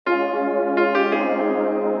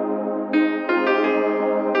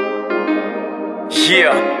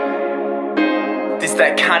Yeah, this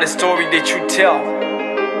that kind of story that you tell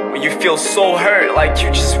when you feel so hurt, like you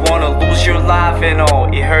just wanna lose your life and all.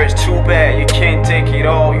 It hurts too bad, you can't take it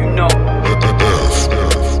all, you know.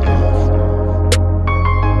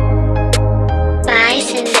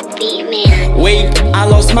 Bison the beat man. Wait, I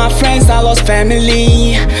lost my friends, I lost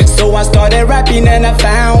family, so I started rapping and I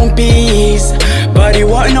found peace. But it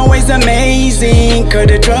wasn't always amazing, cause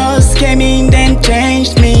the drugs came in then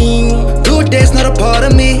changed me. Good days not a part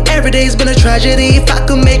of me, every day's been a tragedy. If I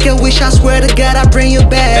could make a wish, I swear to God I'd bring you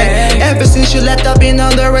back. Ever since you left I've been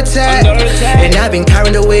under attack, and I've been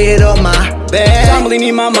carrying the weight on my back. Tumbling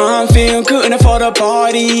in my mind, feel couldn't afford a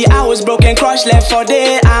party. I was broken, crushed, left for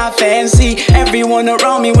dead, I fancy. Everyone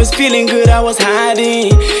around me was feeling good, I was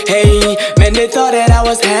hiding. Hey, man, they thought that I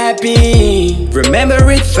was happy.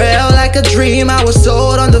 Remember it felt like a dream, I was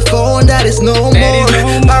told on the phone that it's no more.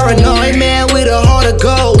 Paranoid man with a heart of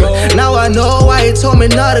gold. Now I know why he told me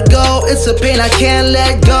not to go. It's a pain I can't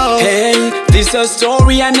let go. Hey, this a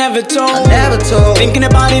story I never told. Thinking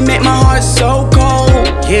about it make my heart so cold.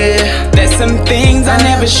 Yeah, there's some things I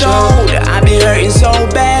never showed. I been hurting so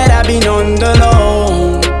bad, I been on the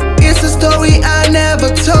low. It's a story I never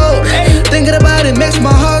told. Thinking about it makes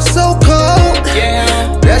my heart so cold.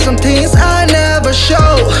 Yeah, there's some things I never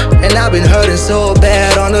show, and I've been hurting so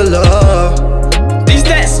bad on the low. this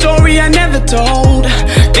that story I never told.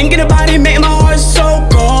 Thinking about it make my heart so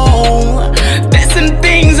cold. There's some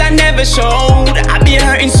things I never showed. I been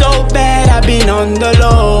hurting so bad, I been on the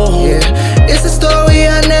low. Yeah, it's a story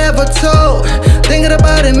I never told. Thinking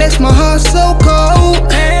about it makes my heart so cold.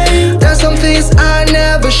 There's some things I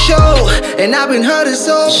never show, and I've been hurting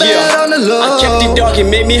so bad on the low. I kept it dark, it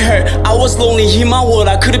made me hurt. I was lonely in my world,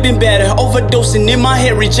 I could've been better. Overdosing in my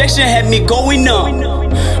head, rejection had me going up.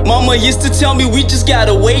 Mama used to tell me we just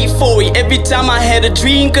gotta wait for it. Every time I had a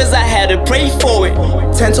dream, cause I had to pray for it.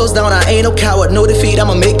 10 toes down, I ain't no coward, no defeat,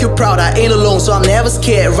 I'ma make you proud. I ain't alone, so I'm never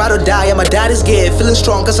scared. Ride or die, and my dad is scared. Feeling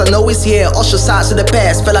strong, cause I know he's here. Ostracized in the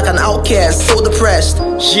past, felt like an outcast, so depressed.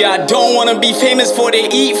 Yeah, I don't wanna be famous for they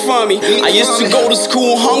eat from me. I used to go to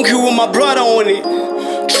school hungry with my brother on it.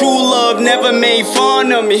 True love never made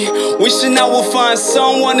fun of me. Wishing I would find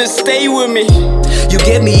someone to stay with me. You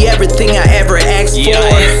gave me everything I ever asked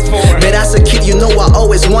for. Man, as a kid, you know I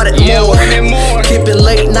always wanted more. Keeping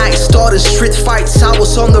late nights, started street fights. I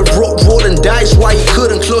was on the road rolling dice while you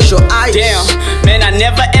couldn't close your eyes. Damn, man, I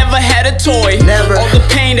never ever had a toy. Never. All the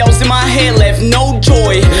pain that was in my head left no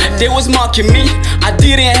joy. They was mocking me, I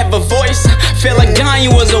didn't have a voice. Felt like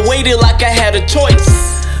dying was a waiting like I had a choice.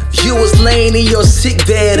 You was laying in your sick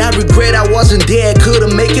bed. I regret I wasn't there,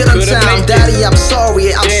 couldn't make it on time. Daddy, I'm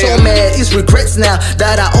sorry, I'm so mad. It's regrets now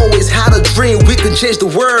that I always had a dream we could change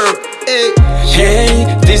the world. Hey,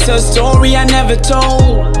 this a story I never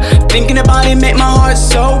told. Thinking about it make my heart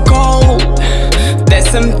so cold. There's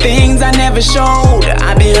some things I never showed.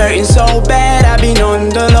 I been hurting so bad, I been on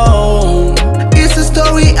the low. It's a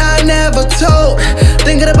story I never told.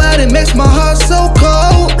 Thinking about it makes my heart so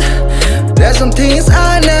cold. There's some things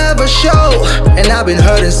I never show, and I've been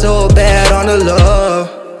hurting so bad on the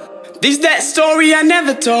low. This that story I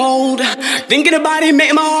never told. Thinking about it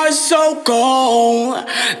make my heart so cold.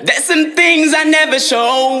 There's some things I never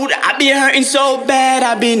showed. I been hurting so bad,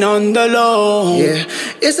 I been on the low. Yeah,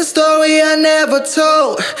 it's a story I never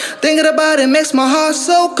told. Thinking about it makes my heart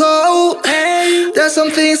so cold. There's some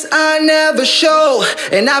things I never show,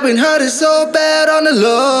 and I've been hurting so bad on the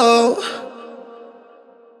low.